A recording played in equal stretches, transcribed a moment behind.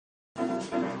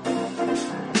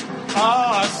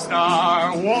Star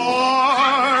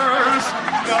Wars,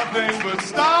 nothing but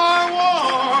Star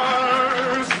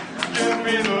Wars. Give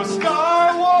me the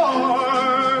Star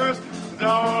Wars,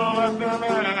 don't let them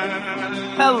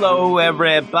end. Hello,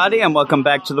 everybody, and welcome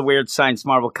back to the Weird Science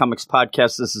Marvel Comics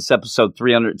podcast. This is episode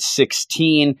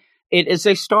 316. It is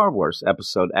a Star Wars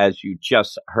episode, as you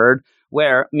just heard,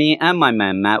 where me and my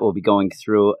man Matt will be going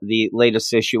through the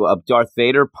latest issue of Darth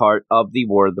Vader, part of the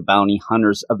War of the Bounty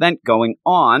Hunters event going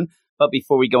on. But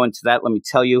before we go into that, let me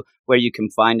tell you where you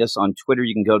can find us on Twitter.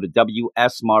 You can go to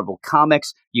WS Marvel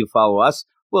Comics. You follow us,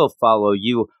 we'll follow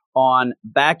you on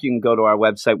back. You can go to our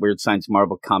website,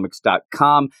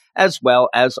 WeirdScienceMarvelComics.com, as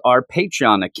well as our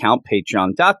Patreon account,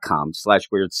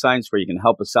 patreon.com/WeirdScience, where you can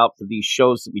help us out for these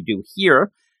shows that we do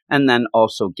here, and then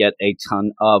also get a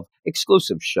ton of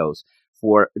exclusive shows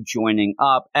for joining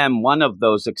up. And one of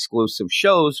those exclusive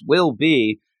shows will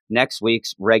be next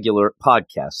week's regular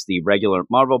podcast, the regular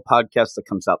Marvel podcast that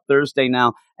comes out Thursday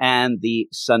now, and the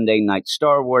Sunday night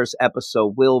Star Wars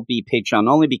episode will be Patreon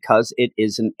only because it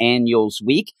is an annuals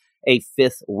week, a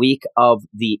fifth week of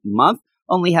the month.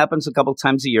 Only happens a couple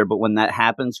times a year, but when that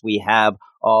happens, we have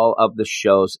all of the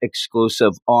shows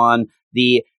exclusive on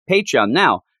the Patreon.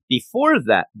 Now, before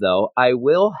that, though, I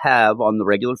will have on the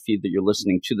regular feed that you're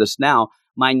listening to this now,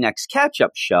 my next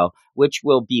catch-up show, which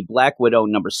will be Black Widow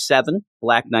number 7,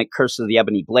 Black Knight, Curse of the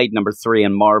Ebony Blade number 3,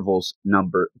 and Marvels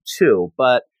number 2.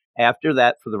 But after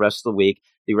that, for the rest of the week,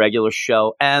 the regular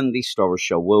show and the Star Wars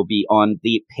show will be on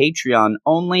the Patreon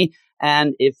only.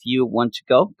 And if you want to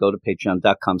go to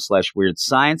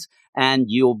patreon.com/WeirdScience, and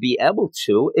you'll be able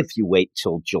to, if you wait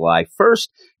till July 1st,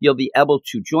 you'll be able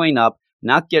to join up,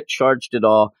 not get charged at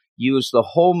all, use the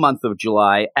whole month of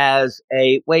July as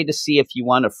a way to see if you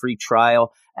want a free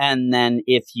trial. And then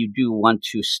if you do want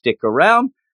to stick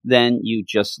around, then you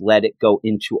just let it go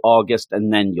into August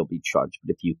and then you'll be charged.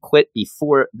 But if you quit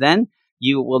before then,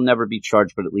 you will never be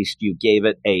charged, but at least you gave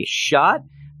it a shot.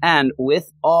 And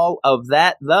with all of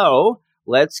that, though,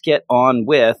 let's get on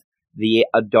with the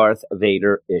Darth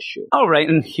Vader issue. All right,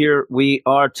 and here we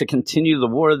are to continue the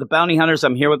War of the Bounty Hunters.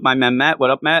 I'm here with my man Matt.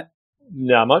 What up, Matt?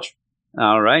 Not much.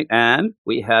 All right, and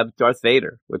we have Darth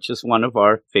Vader, which is one of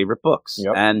our favorite books.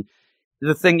 Yep. And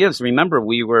the thing is, remember,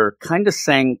 we were kind of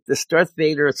saying this Darth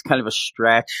Vader, it's kind of a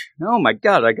stretch. Oh my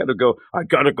God, I gotta go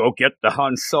get the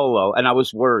Han Solo. And I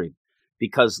was worried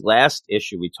because last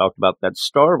issue we talked about that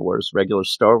regular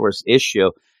Star Wars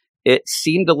issue. It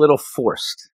seemed a little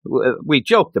forced. We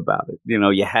joked about it. You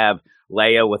know, you have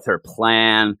Leia with her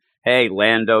plan. Hey,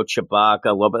 Lando, Chewbacca,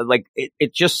 a little bit. Like,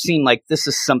 it just seemed like this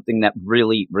is something that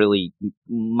really, really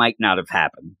might not have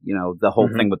happened. You know, the whole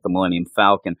thing with the Millennium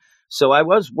Falcon. So I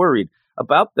was worried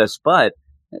about this, but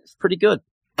it's pretty good.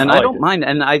 And I don't mind.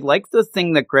 And I like the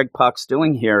thing that Greg Pak's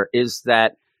doing here is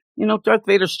that, you know, Darth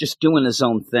Vader's just doing his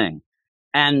own thing.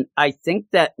 And I think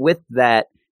that with that,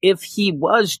 if he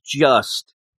was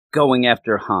just going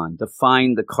after Han, to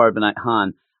find the Carbonite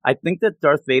Han, I think that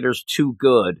Darth Vader's too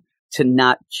good to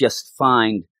not just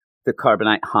find the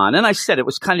Carbonite Han. And I said it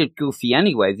was kind of goofy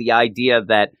anyway, the idea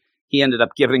that he ended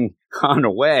up giving Han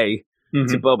away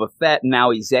to Boba Fett, and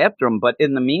now he's after him. But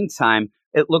in the meantime,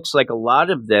 it looks like a lot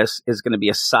of this is going to be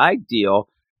a side deal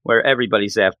where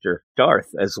everybody's after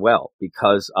Darth as well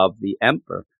because of the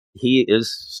Emperor. He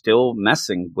is still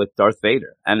messing with Darth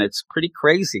Vader, and it's pretty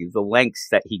crazy the lengths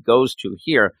that he goes to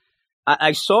here.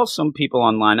 I saw some people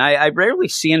online. I rarely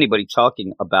see anybody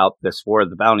talking about this War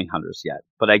of the Bounty Hunters yet,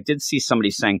 but I did see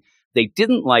somebody saying they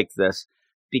didn't like this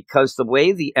because the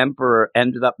way the Emperor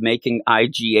ended up making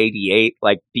IG-88,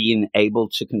 like being able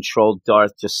to control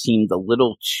Darth, just seemed a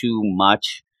little too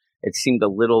much. It seemed a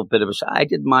little bit of a... I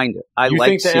didn't mind it. You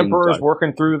think the Emperor is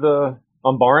working through the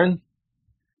Umbaran?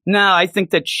 No, I think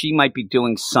that she might be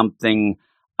doing something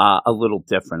a little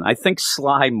different. I think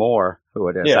Sly Moore, who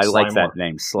it is, yeah, I like Moore. that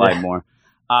name, Sly Moore.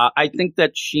 I think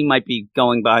that she might be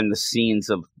going behind the scenes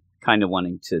of kind of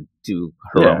wanting to do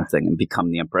her own thing and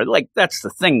become the Emperor. Like, that's the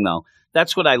thing, though.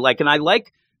 That's what I like. And I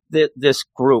like this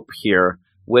group here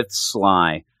with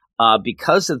Sly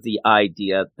because of the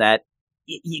idea that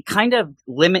you kind of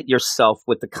limit yourself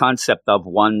with the concept of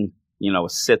one, you know, a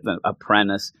Sith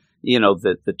apprentice, you know,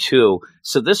 the two.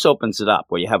 So this opens it up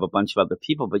where you have a bunch of other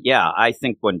people. But yeah, I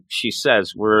think when she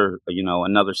says we're, you know,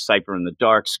 another cipher in the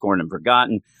dark, scorned and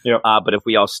forgotten, but if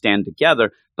we all stand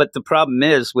together. But the problem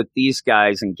is with these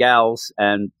guys and gals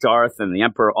and Darth and the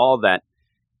Emperor, all that,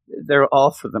 they're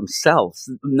all for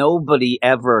themselves. Nobody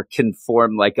ever can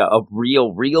form like a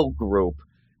real group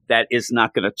that is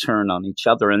not going to turn on each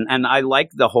other. And I like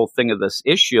the whole thing of this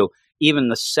issue, even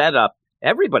the setup.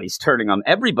 Everybody's turning on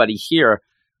everybody here.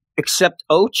 except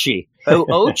Ochi.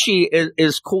 Ochi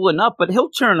is cool enough, but he'll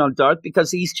turn on Darth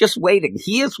because he's just waiting.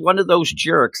 He is one of those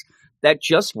jerks that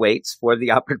just waits for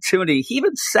the opportunity. He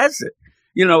even says it.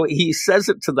 He says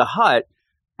it to the Hutt,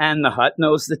 and the Hutt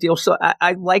knows the deal. So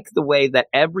I like the way that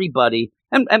everybody,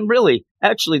 and really,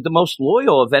 actually, the most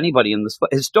loyal of anybody in this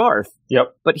is Darth.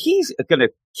 Yep. But he's going to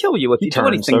kill you if you do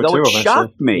anything, though it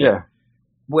shocked me. Yeah.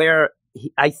 Where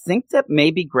I think that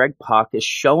maybe Greg Pak is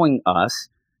showing us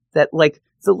that, like,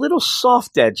 the little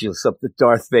soft edges of the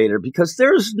Darth Vader, because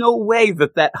there's no way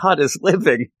that Hutt is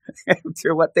living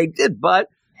after what they did. But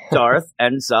Darth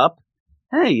ends up,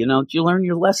 hey, did you learn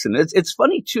your lesson? It's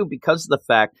funny, too, because of the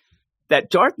fact that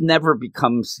Darth never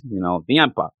becomes, the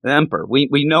emperor.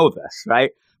 We know this,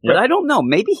 right? But I don't know.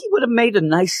 Maybe he would have made a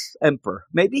nice emperor.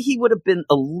 Maybe he would have been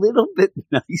a little bit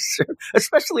nicer,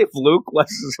 especially if Luke was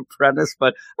his apprentice.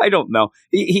 But I don't know.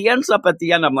 He ends up at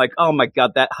the end. I'm like, oh, my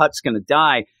God, that Hutt's going to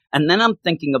die. And then I'm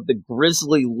thinking of the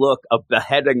grisly look of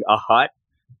beheading a Hutt.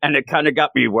 And it kind of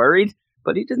got me worried.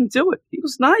 But he didn't do it. He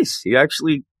was nice.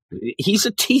 He's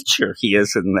a teacher. He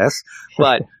is in this.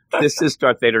 But this is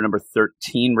Darth Vader number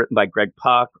 13, written by Greg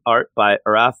Pak, art by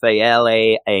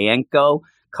Raffaele Ienco.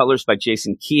 Colors by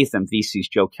Jason Keith and VC's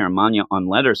Joe Caramagna on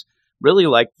letters. Really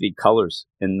like the colors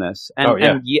in this.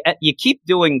 And you keep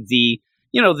doing the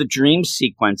dream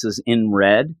sequences in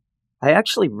red. I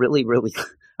actually really,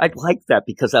 I like that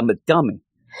because I'm a dummy.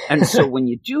 And so when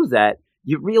you do that,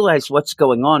 you realize what's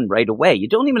going on right away. You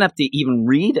don't even have to even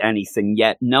read anything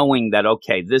yet, knowing that,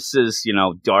 okay, this is,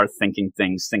 Darth thinking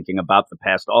about the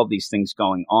past, all these things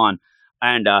going on.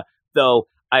 And though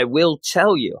I will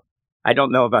tell you, I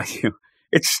don't know about you,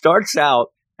 it starts out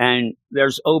and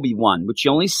there's Obi-Wan, which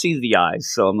you only see the eyes.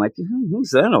 So I'm like,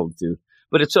 who's that old dude?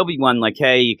 But it's Obi-Wan like,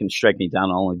 hey, you can strike me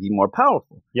down. I'll only be more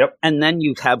powerful. Yep. And then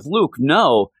you have Luke.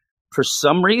 No, for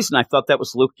some reason, I thought that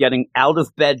was Luke getting out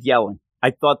of bed yelling.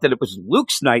 I thought that it was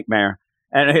Luke's nightmare.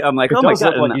 And I'm like, oh my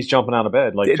God. Look like he's jumping out of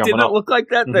bed. Like, did it look like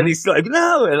that? Mm-hmm. Then he's like,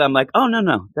 no. And I'm like, oh,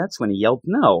 no. That's when he yelled,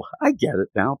 no. I get it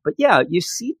now. But yeah, you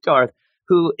see Darth,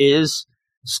 who is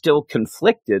still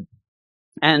conflicted.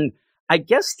 And I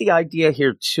guess the idea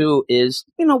here, too, is,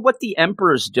 what the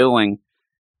Emperor's doing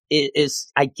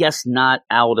is, I guess, not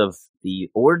out of the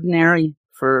ordinary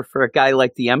for a guy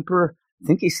like the Emperor. I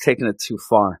think he's taken it too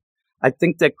far. I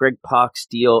think that Greg Pak's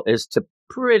deal is to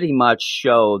pretty much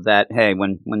show that, hey,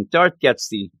 when Darth gets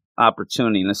the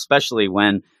opportunity, and especially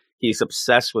when he's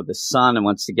obsessed with his son and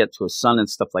wants to get to his son and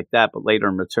stuff like that, but later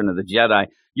in Return of the Jedi,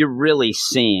 you're really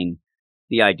seeing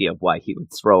the idea of why he would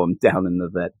throw him down into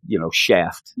that,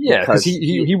 shaft. Yeah, because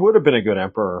he would have been a good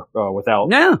emperor without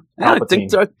Palpatine. I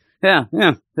think he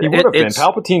would have been.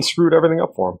 Palpatine screwed everything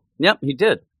up for him. Yep, he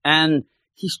did. And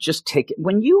he's just taken...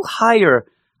 When you hire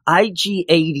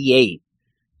IG-88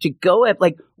 to go at,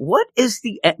 like, what is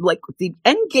the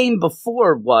end game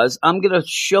before was, I'm going to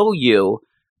show you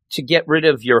to get rid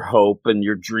of your hope and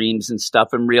your dreams and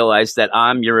stuff and realize that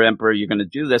I'm your emperor, you're going to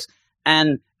do this.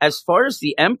 And as far as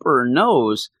the Emperor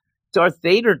knows, Darth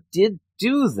Vader did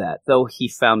do that, though he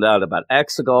found out about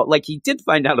Exegol. Like, he did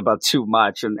find out about too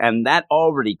much, and that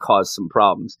already caused some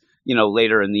problems,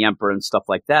 later in the Emperor and stuff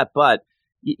like that. But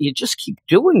you just keep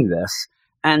doing this,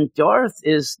 and Darth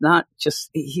is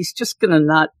he's just going to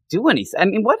not do anything. I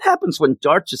mean, what happens when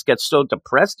Darth just gets so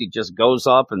depressed he just goes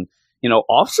up and,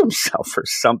 offs himself or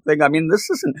something? I mean, this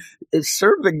isn't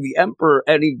serving the Emperor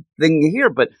anything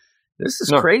here, but this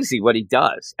is crazy what he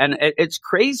does. And it's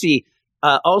crazy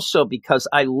also because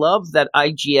I love that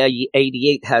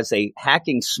IG-88 has a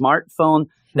hacking smartphone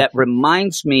that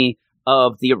reminds me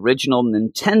of the original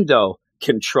Nintendo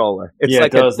controller. It's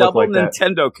like a double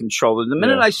Nintendo controller. The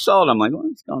minute I saw it, I'm like,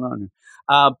 what's going on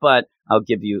here? But I'll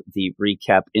give you the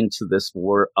recap into this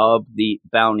War of the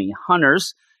Bounty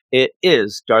Hunters. It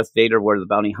is Darth Vader, War of the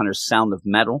Bounty Hunters, Sound of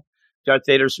Metal. Darth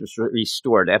Vader is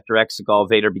restored. After Exegol,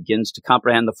 Vader begins to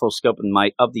comprehend the full scope and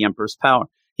might of the Emperor's power.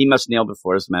 He must kneel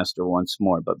before his master once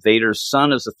more. But Vader's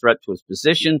son is a threat to his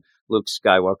position. Luke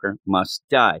Skywalker must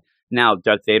die. Now,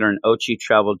 Darth Vader and Ochi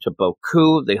travel to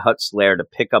Boku, the Hutt's lair, to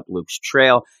pick up Luke's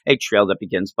trail, a trail that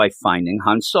begins by finding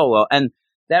Han Solo. And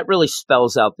that really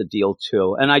spells out the deal,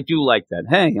 too. And I do like that.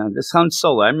 Hey, this Han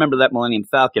Solo, I remember that Millennium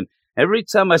Falcon. Every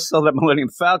time I saw that Millennium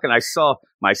Falcon, I saw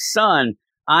my son.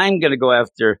 I'm going to go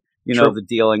after... the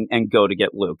deal and go to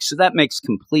get Luke. So that makes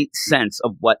complete sense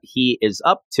of what he is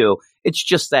up to. It's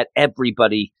just that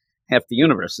everybody, half the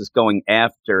universe, is going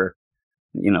after,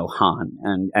 Han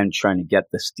and trying to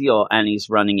get this deal. And he's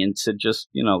running into just,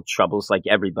 troubles like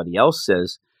everybody else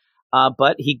is.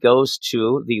 But he goes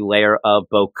to the lair of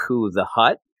Boku the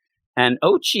Hutt. And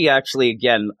Ochi actually,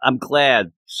 again, I'm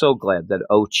so glad that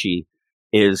Ochi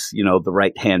is, the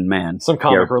right-hand man. Some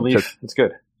comic relief. It's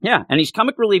good. Yeah, and he's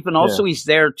comic relief, and also he's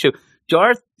there to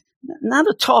Darth, not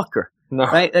a talker. No.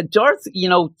 Right? Darth,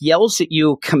 yells at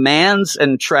you, commands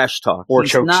and trash talk. Or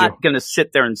he's chokes not going to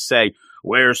sit there and say,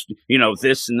 where's,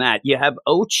 this and that. You have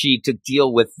Ochi to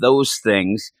deal with those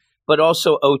things, but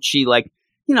also Ochi,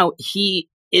 he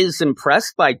is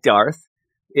impressed by Darth.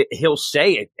 He'll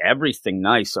say everything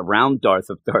nice around Darth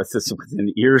if Darth is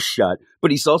within earshot,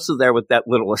 but he's also there with that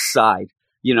little aside,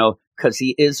 because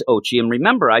he is Ochi. And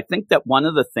remember, I think that one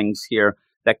of the things here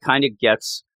that kind of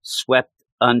gets swept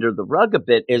under the rug a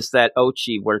bit is that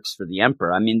Ochi works for the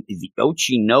Emperor. I mean, the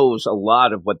Ochi knows a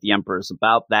lot of what the Emperor is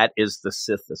about. That is the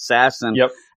Sith assassin.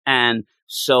 Yep. And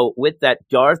so with that,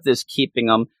 Darth is keeping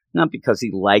him, not because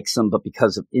he likes him, but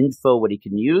because of info, what he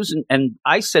can use. And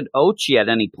I said Ochi at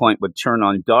any point would turn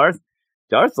on Darth.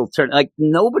 Darth will turn,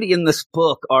 nobody in this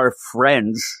book are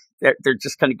friends. They're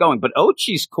just kind of going. But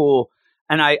Ochi's cool.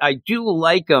 And I do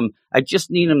like him. I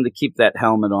just need him to keep that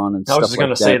helmet on and stuff like that. I was just going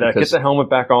to say that. Get the helmet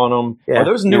back on him. Yeah, are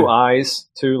those new eyes,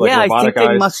 too? Robotic I think eyes?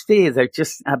 They must be. They're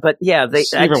just, but yeah.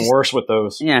 It's even worse with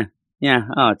those. Yeah.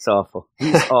 Oh, it's awful.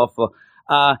 He's awful.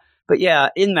 But yeah,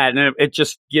 in that, and it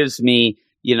just gives me,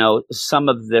 some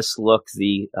of this look,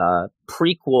 the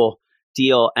prequel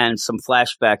deal and some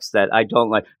flashbacks that I don't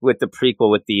like with the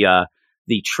prequel with the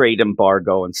trade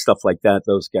embargo and stuff like that,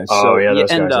 those guys. Oh, so yeah, you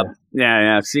those end guys, up,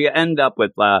 yeah. So you end up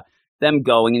with them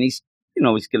going, and he's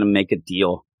going to make a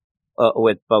deal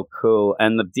with Boku,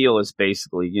 and the deal is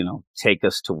basically, take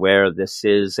us to where this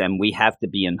is, and we have to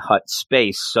be in Hutt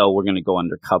space, so we're going to go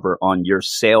undercover on your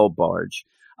sail barge.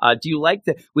 Do you like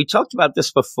that? We talked about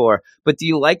this before, but do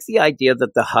you like the idea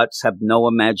that the Hutts have no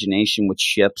imagination with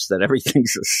ships, that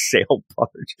everything's a sail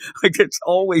barge? It's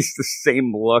always the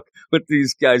same look with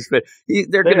these guys, but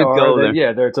they're going to go there.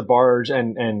 Yeah, it's a barge,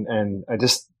 and I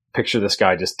just picture this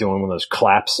guy just doing one of those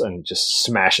claps and just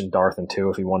smashing Darth in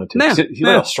two if he wanted to. Look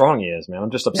how strong he is, man.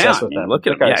 I'm just obsessed with that. Look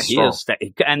at him. He is,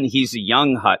 and he's a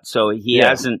young Hutt, so he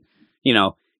hasn't,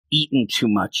 eaten too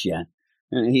much yet.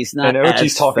 And he's not. And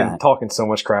Ochi's talking so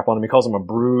much crap on him. He calls him a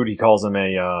brood. He calls him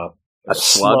a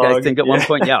slug. I think at one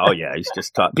point. Yeah. Oh yeah. He's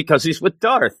just because he's with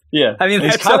Darth. Yeah. I mean,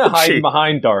 he's kind of hiding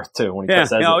behind Darth too when he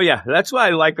says it. Oh yeah. That's why I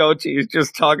like Ochi. He's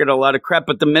just talking a lot of crap.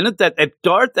 But the minute that if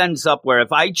Darth ends up where if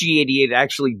IG-88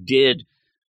 actually did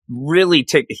really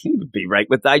he would be right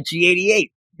with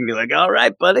IG-88. He'd be like, all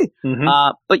right, buddy.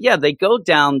 Mm-hmm. But yeah, they go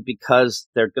down because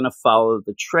they're going to follow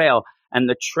the trail, and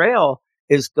the trail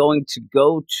is going to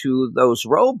go to those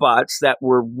robots that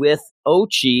were with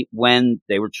Ochi when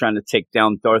they were trying to take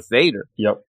down Darth Vader.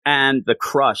 Yep. And the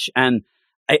Crush. And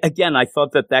I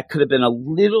thought that could have been a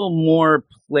little more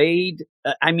played.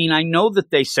 I mean, I know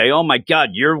that they say, oh my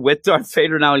God, you're with Darth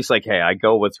Vader now. He's like, hey, I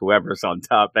go with whoever's on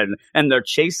top. And they're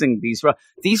chasing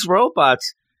these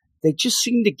robots. They just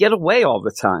seem to get away all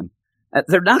the time.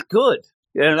 They're not good.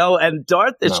 And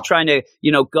Darth is trying to,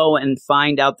 go and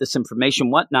find out this information,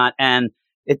 whatnot. And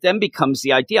it then becomes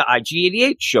the idea.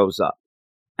 IG-88 shows up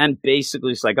and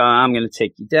basically it's like, oh, I'm going to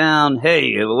take you down.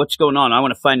 Hey, what's going on? I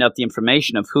want to find out the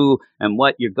information of who and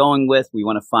what you're going with. We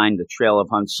want to find the trail of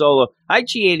Han Solo.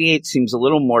 IG-88 seems a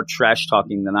little more trash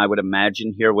talking than I would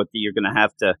imagine here with you're going to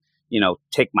have to,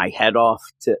 take my head off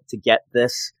to get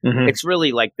this. Mm-hmm. It's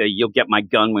really like you'll get my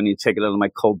gun when you take it out of my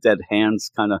cold dead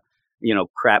hands kind of,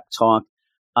 crap talk.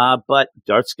 But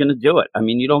Darth's going to do it. I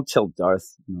mean, you don't tell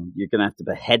Darth, you're going to have to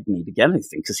behead me to get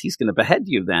anything because he's going to behead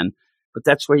you then. But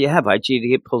that's where you have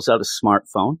IG-88 pulls out a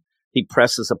smartphone. He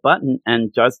presses a button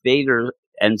and Darth Vader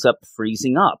ends up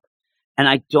freezing up. And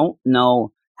I don't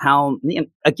know how,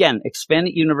 again,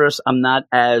 expanded universe, I'm not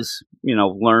as,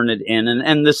 learned in,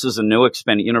 and this is a new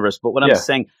expanded universe. But what I'm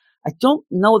saying, I don't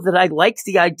know that I like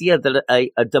the idea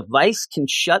that a device can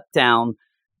shut down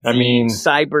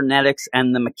cybernetics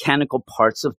and the mechanical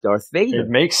parts of Darth Vader. It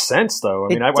makes sense, though.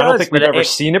 I don't think we've ever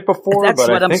seen it before. That's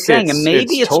but what I'm saying. And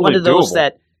maybe it's totally one of those doable.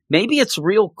 that maybe it's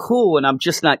real cool, and I'm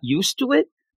just not used to it.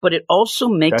 But it also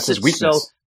makes That's his weakness. so.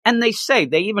 And they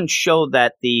even show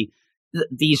that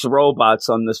these robots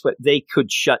on this, they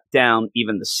could shut down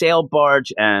even the sail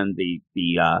barge and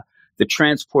the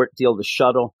transport deal, the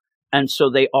shuttle. And so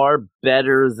they are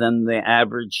better than the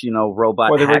average, robot.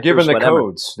 Well, they were given the whatever.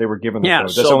 codes. They were given the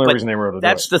codes. That's the only reason they were able to do it.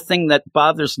 That's the thing that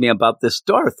bothers me about this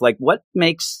Darth. Like, what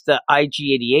makes the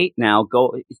IG-88 now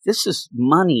go? This is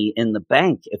money in the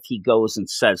bank if he goes and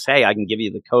says, hey, I can give you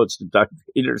the codes to Darth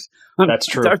Vader's. That's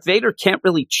true. Darth Vader can't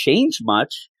really change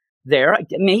much there.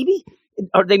 Maybe.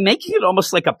 Are they making it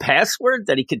almost like a password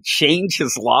that he could change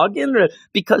his login?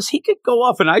 Because he could go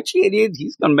off an IG-88,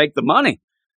 he's going to make the money.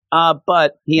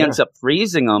 But he ends up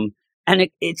freezing them. And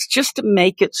it's just to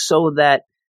make it so that,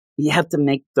 you have to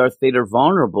make Darth Vader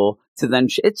vulnerable to then.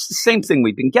 It's the same thing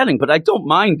we've been getting, but I don't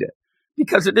mind it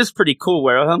because it is pretty cool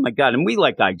where, oh my God, and we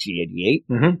like IG-88.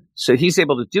 Mm-hmm. So he's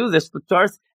able to do this, but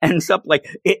Darth ends up like,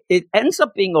 it ends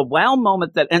up being a wow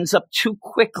moment that ends up too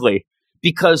quickly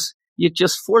because you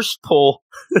just force pull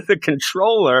the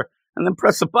controller and then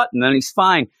press a button and he's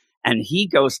fine. And he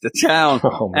goes to town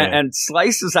and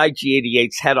slices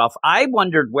IG-88's head off. I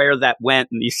wondered where that went,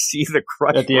 and you see the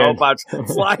crushed robots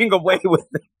flying away with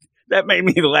it. That made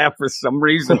me laugh for some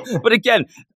reason. But again,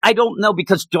 I don't know,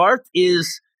 because Darth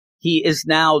is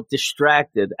now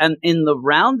distracted. And in the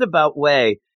roundabout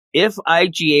way, if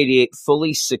IG-88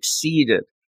 fully succeeded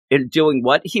in doing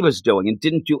what he was doing and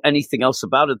didn't do anything else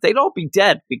about it, they'd all be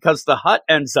dead, because the Hutt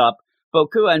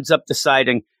Boku ends up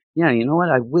deciding, yeah, you know what?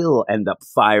 I will end up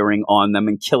firing on them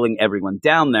and killing everyone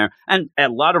down there. And a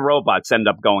lot of robots end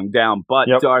up going down, but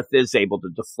Darth is able to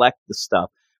deflect the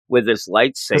stuff with his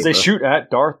lightsaber. Because they shoot at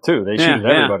Darth, too. They shoot at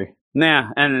everybody.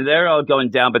 Yeah, and they're all going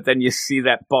down, but then you see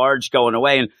that barge going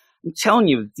away. And I'm telling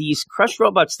you, these Crush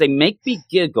robots, they make me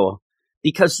giggle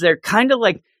because they're kind of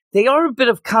like, they are a bit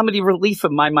of comedy relief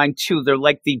in my mind, too. They're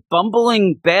like the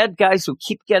bumbling bad guys who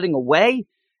keep getting away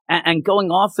and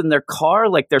going off in their car,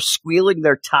 like they're squealing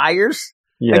their tires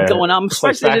and going, I'm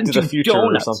surprised they didn't do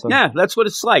donuts. Yeah, that's what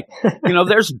it's like.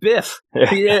 There's Biff.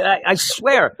 I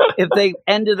swear, if they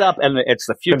ended up, and it's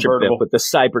the future Biff with the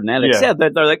cybernetics,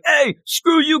 they're like, hey,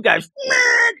 screw you guys.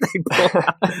 They pull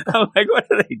out. I'm like, what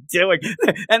are they doing?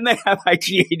 And they have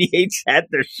IG-88's head.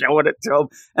 They're showing it to him.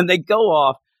 And they go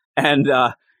off and,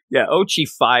 Ochi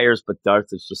fires, but Darth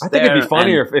is just I think it'd be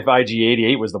funnier if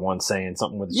IG-88 was the one saying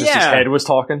something with just his head was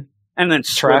talking. And then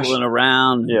swiveling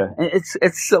around. Yeah.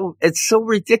 It's so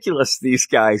ridiculous, these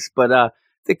guys. But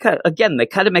they kind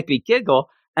of make me giggle,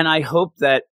 and I hope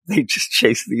that they just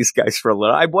chase these guys for a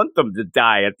little. I want them to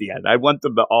die at the end. I want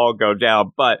them to all go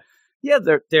down. But yeah,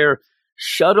 their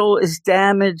shuttle is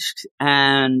damaged,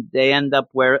 and they end up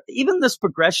where even this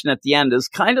progression at the end is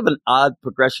kind of an odd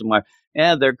progression where,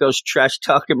 there goes trash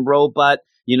talking robot,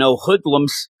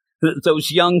 hoodlums, those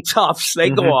young toughs, they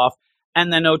go off.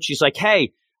 And then Ochi's like,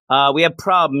 hey, we have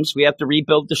problems. We have to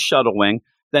rebuild the shuttle wing.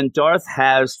 Then Darth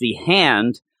has the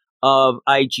hand of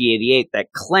IG-88,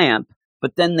 that clamp,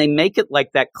 but then they make it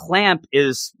like that clamp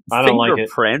is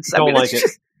fingerprints. I don't like it.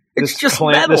 It's just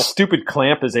clamp, metal. this stupid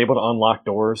clamp is able to unlock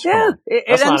doors. Yeah.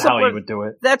 That's not how you would do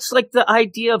it. That's like the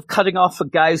idea of cutting off a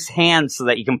guy's hand so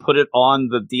that you can put it on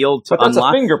the deal to unlock. That's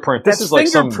a fingerprint. That's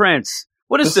fingerprints.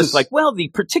 What is this? Like, the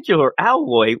particular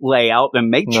alloy layout in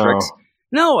Matrix.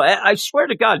 No, I swear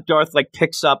to God, Darth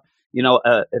picks up,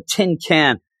 a tin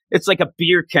can. It's like a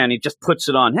beer can. He just puts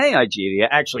it on. Hey, IG,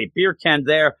 actually, a beer can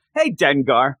there. Hey,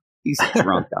 Dengar. He's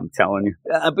drunk, I'm telling you.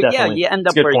 But you end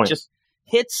up where he just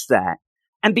hits that.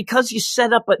 And because you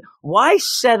set up why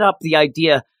set up the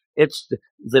idea? It's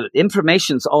the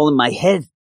information's all in my head.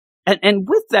 And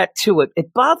with that too,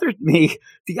 it bothered me,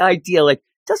 the idea, it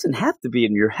doesn't have to be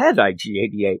in your head,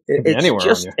 IG-88. It's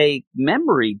just a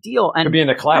memory deal. And it could be in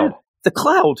the cloud. The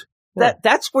cloud. Yeah.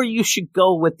 That's where you should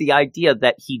go with the idea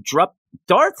that he dropped.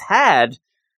 Darth had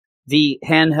the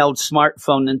handheld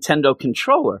smartphone Nintendo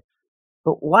controller,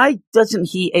 but why doesn't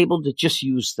he able to just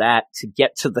use that to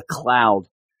get to the cloud?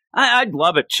 I'd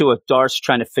love it too if Darth's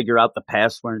trying to figure out the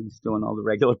password and he's doing all the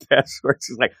regular passwords.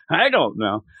 He's like, I don't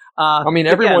know.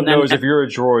 Everyone knows if you're a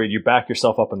droid, you back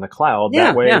yourself up in the cloud.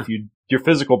 That way, if your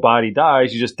physical body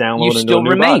dies, you just download into a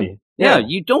new body. Yeah,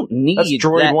 you don't need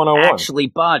that actually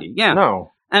body. Yeah.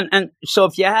 No. And so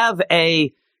if you have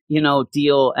a,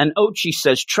 deal, and Ochi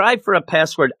says, try for a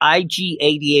password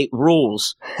IG-88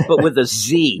 rules, but with a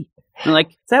Z. And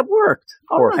that worked.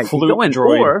 All right, you go in.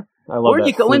 Droid. Or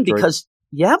you go in because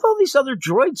you have all these other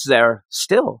droids there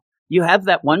still. You have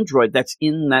that one droid that's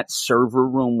in that server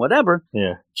room, whatever.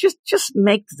 Yeah. Just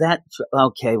make that.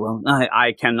 Okay, well,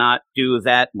 I cannot do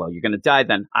that. Well, you're going to die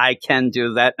then. I can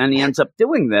do that. And he ends up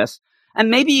doing this. And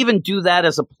maybe even do that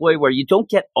as a ploy where you don't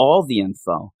get all the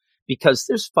info. Because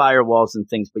there's firewalls and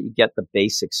things, but you get the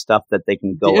basic stuff that they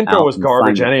can go out. The info was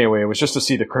garbage anyway. It was just to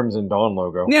see the Crimson Dawn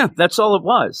logo. Yeah, that's all it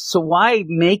was. So why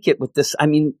make it with this? I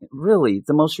mean, really,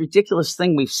 the most ridiculous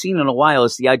thing we've seen in a while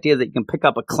is the idea that you can pick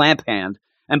up a clamp hand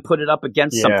and put it up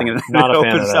against something and then it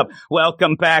opens up.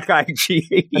 Welcome back,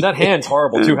 IG. And that hand's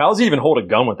horrible, too. How does he even hold a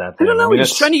gun with that thing? I don't know.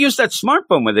 He's trying to use that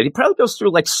smartphone with it. He probably goes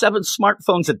through 7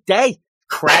 smartphones a day.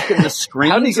 Cracking the screen.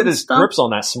 How did he get his grips on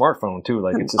that smartphone too?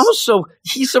 It's just... Also,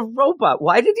 he's a robot.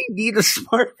 Why did he need a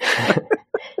smartphone?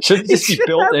 Should this be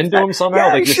built into him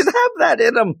somehow? Yeah, he should have that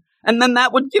in him, and then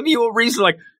that would give you a reason.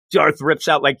 Darth rips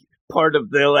out part of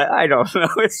the. I don't know.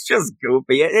 It's just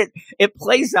goofy. It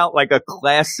plays out like a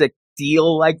classic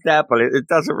deal like that, but it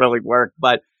doesn't really work.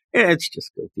 But it's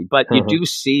just goofy. But you do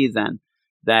see then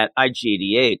that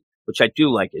IG-88, which I do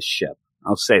like his ship.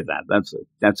 I'll say that.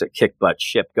 That's a kick butt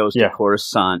ship. Goes to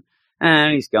Coruscant,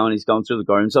 and he's going through the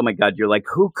gardens. Oh my God, you're like,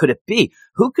 who could it be?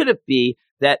 Who could it be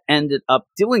that ended up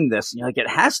doing this? And you're like, it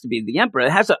has to be the Emperor.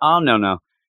 It has to. Oh no,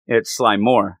 it's Sly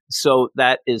Moore. So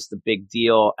that is the big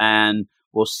deal, and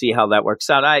we'll see how that works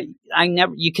out.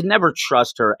 You can never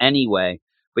trust her anyway.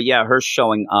 But yeah, her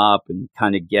showing up and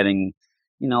kind of getting,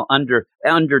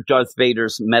 under Darth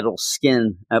Vader's metal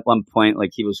skin at one point,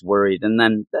 like he was worried. And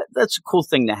then that's a cool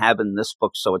thing to have in this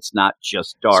book, so it's not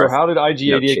just Darth. So how did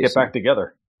IG-88 get back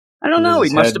together? I don't know.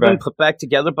 He must have been put back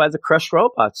together by the crushed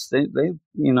robots. They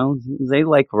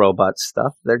like robot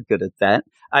stuff. They're good at that.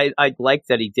 I like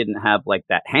that he didn't have like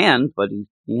that hand, but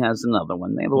he has another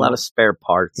one. They have a lot of spare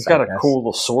parts. He's got a cool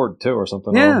little sword too, or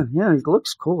something. Yeah, he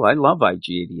looks cool. I love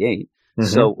IG-88.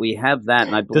 So we have that,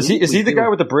 and I believe is he the guy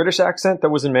with the British accent that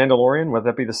was in Mandalorian? Would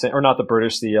that be the same, or not the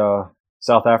British, the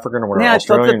South African or whatever? Yeah,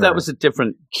 Australian, I thought that was a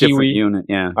different unit.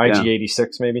 Yeah, IG-86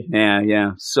 maybe.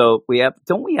 Yeah. So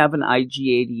don't we have an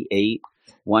IG-88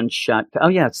 one shot? Oh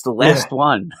yeah, it's the last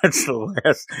one. It's the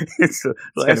last. It's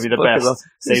going to be the best.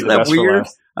 Save the that best weird?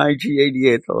 for last.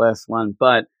 IG-88, the last one.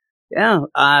 But yeah,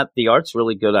 the art's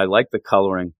really good. I like the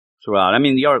coloring throughout. I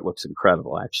mean, the art looks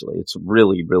incredible. Actually, it's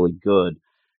really, really good.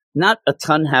 Not a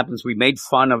ton happens. We made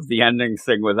fun of the ending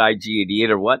thing with IG-88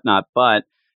 or whatnot, but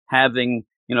having,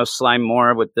 Sly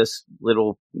Moore with this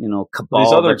little, cabal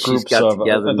these other that she's got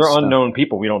together. They're unknown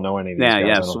people. We don't know any of these guys.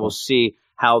 Yeah. So we'll see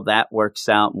how that works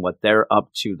out and what they're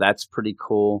up to. That's pretty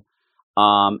cool.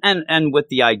 And with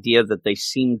the idea that they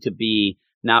seem to be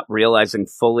not realizing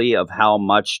fully of how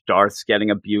much Darth's getting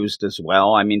abused as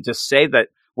well. I mean, to say that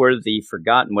we're the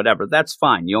forgotten, whatever, that's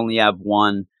fine. You only have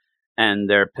one. And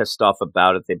they're pissed off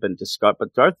about it. They've been discarded.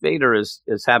 But Darth Vader is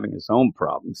having his own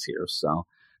problems here. So,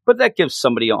 but that gives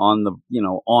somebody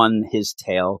on his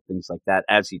tail, things like that,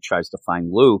 as he tries to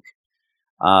find Luke.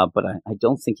 But I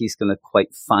don't think he's going to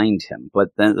quite find him. But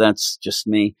that's just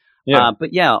me. Yeah.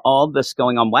 But yeah, all this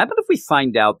going on. What happens if we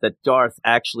find out that Darth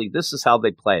actually, this is how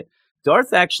they play it.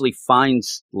 Darth actually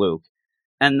finds Luke.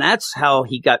 And that's how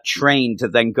he got trained to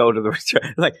then go to the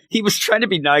return. Like, he was trying to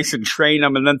be nice and train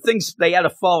him, and then they had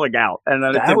a falling out. And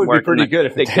then that would be pretty good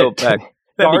if they go back.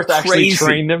 Darth actually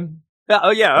trained him. Oh,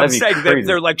 yeah. I'm saying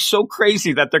they're like so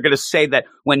crazy that they're going to say that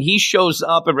when he shows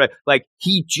up, and like,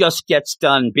 he just gets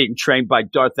done being trained by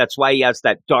Darth. That's why he has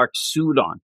that dark suit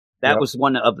on. That was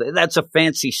that's a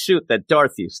fancy suit that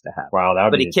Darth used to have. Wow.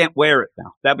 But he can't wear it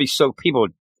now. That'd be so people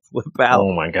would flip out.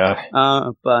 Oh my God.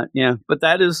 But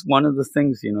that is one of the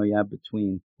things, you have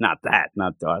between, not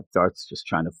Darth. Darth's just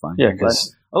trying to find him. But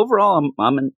overall,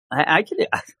 I'm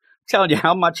telling you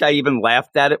how much I even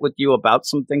laughed at it with you about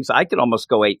some things. I could almost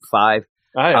go 8.5.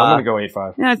 I'm going to go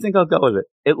 8.5. Yeah, I think I'll go with it.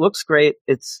 It looks great.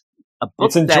 It's a book.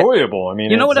 It's enjoyable. I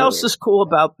mean, you know what else is cool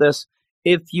about this?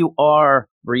 If you are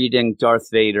reading Darth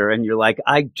Vader and you're like,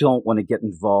 I don't want to get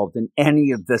involved in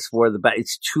any of this war,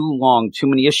 it's too long, too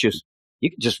many issues. You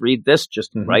can just read this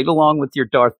right along with your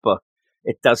Darth book.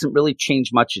 It doesn't really change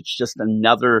much. It's just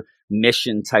another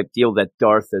mission type deal that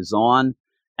Darth is on.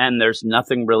 And there's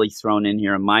nothing really thrown in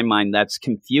here in my mind that's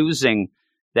confusing,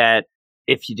 that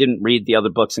if you didn't read the other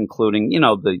books, including,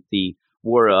 the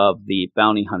War of the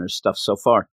Bounty Hunter stuff so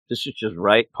far. This is just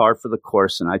par for the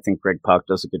course. And I think Greg Pak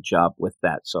does a good job with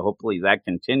that. So hopefully that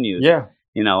continues. Yeah.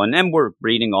 And then we're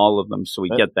reading all of them. So we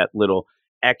get that little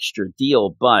extra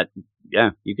deal. But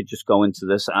yeah, you could just go into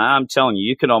this. I'm telling you,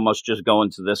 you could almost just go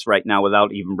into this right now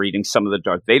without even reading some of the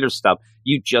Darth Vader stuff.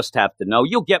 You just have to know.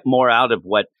 You'll get more out of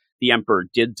what the Emperor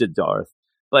did to Darth.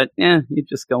 But yeah, you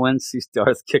just go in, see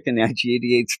Darth kicking the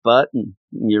IG-88's butt, and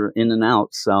you're in and out.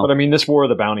 So, but I mean, this War of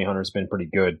the Bounty Hunter has been pretty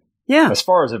good. Yeah. As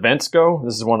far as events go,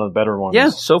 this is one of the better ones. Yeah,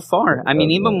 so far. I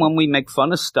mean, even when we make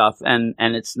fun of stuff and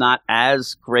it's not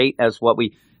as great as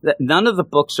none of the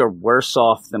books are worse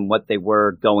off than what they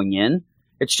were going in.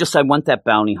 It's just I want that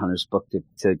Bounty Hunters book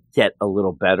to get a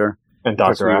little better. And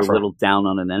Dr. We were Aphra. a little down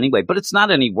on it anyway. But it's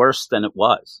not any worse than it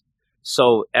was.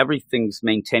 So everything's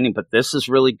maintaining. But this is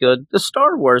really good. The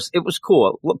Star Wars, it was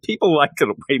cool. People liked it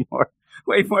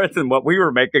way more than what we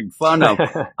were making fun of.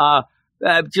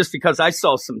 Just because I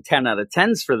saw some 10 out of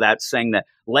 10s for that, saying that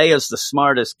Leia's the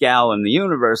smartest gal in the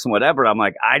universe and whatever. I'm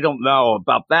like, I don't know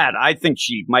about that. I think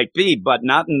she might be, but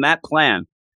not in that plan.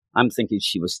 I'm thinking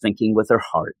she was thinking with her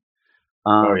heart.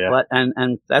 But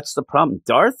and that's the problem.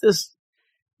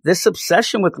 This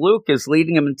obsession with Luke is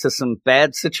leading him into some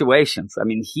bad situations. I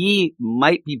mean, he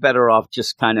might be better off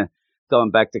just kind of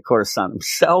going back to Coruscant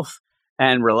himself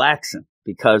and relaxing.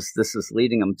 because this is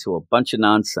leading them to a bunch of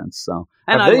nonsense. So,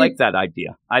 and I like that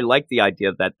idea. I like the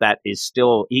idea that is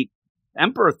still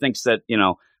Emperor thinks that,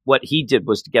 what he did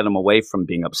was to get him away from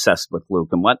being obsessed with Luke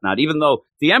and whatnot, even though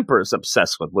the Emperor is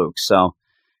obsessed with Luke. So,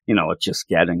 it's just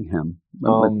getting him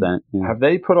with that. Yeah. Have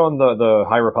they put on the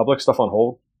High Republic stuff on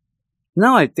hold?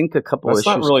 No, I think a couple issues. It's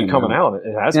not really coming out.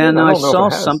 It has. Yeah, no, I saw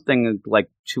something like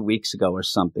 2 weeks ago or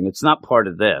something. It's not part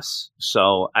of this,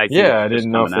 so I think I didn't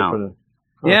know if they put it.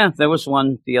 Huh. Yeah, there was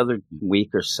one the other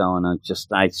week or so, and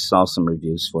I saw some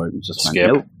reviews for it and just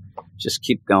Skip. went, nope, just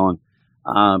keep going,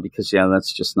 because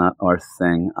that's just not our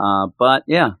thing. But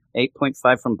yeah,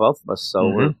 8.5 from both of us,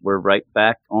 so we're right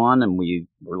back on, and we're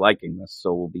liking this.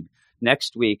 So we'll be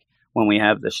next week when we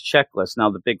have this checklist.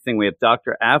 Now the big thing, we have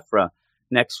Dr. Aphra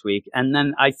next week, and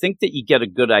then I think that you get a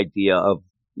good idea of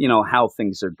how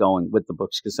things are going with the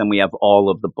books, because then we have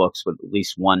all of the books with at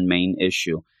least one main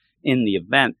issue in the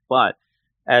event. But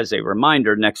as a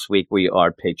reminder, next week we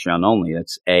are Patreon only.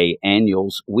 It's a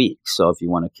annuals week, so if you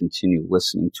want to continue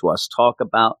listening to us talk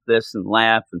about this and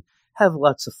laugh and have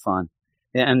lots of fun,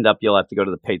 you'll have to go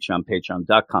to the Patreon,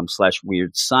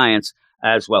 patreon.com/Weird Science,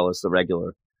 as well as the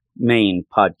regular main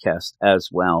podcast as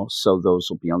well. So those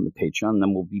will be on the Patreon.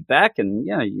 Then we'll be back, and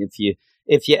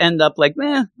if you end up like,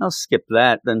 I'll skip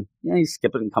that, then you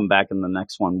skip it and come back, and the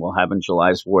next one we'll have in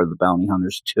July's War of the Bounty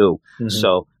Hunters 2.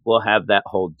 So we'll have that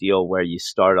whole deal where you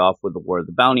start off with the War of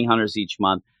the Bounty Hunters each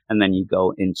month, and then you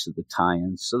go into the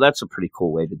tie-ins. So that's a pretty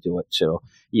cool way to do it too.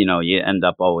 You end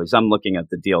up always, I'm looking at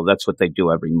the deal, that's what they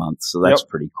do every month. So that's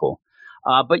pretty cool.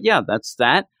 But yeah, that's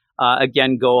that.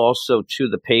 Again, go also to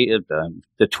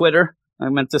the Twitter, I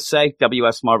meant to say,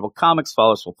 WS Marvel Comics.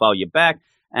 Follow us, we'll follow you back.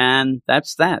 And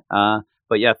that's that.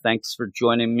 But yeah, thanks for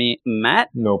joining me, Matt.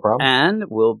 No problem. And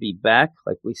we'll be back,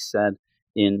 like we said,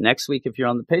 in next week if you're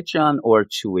on the Patreon, or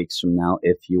 2 weeks from now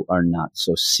if you are not.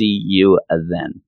 So see you then.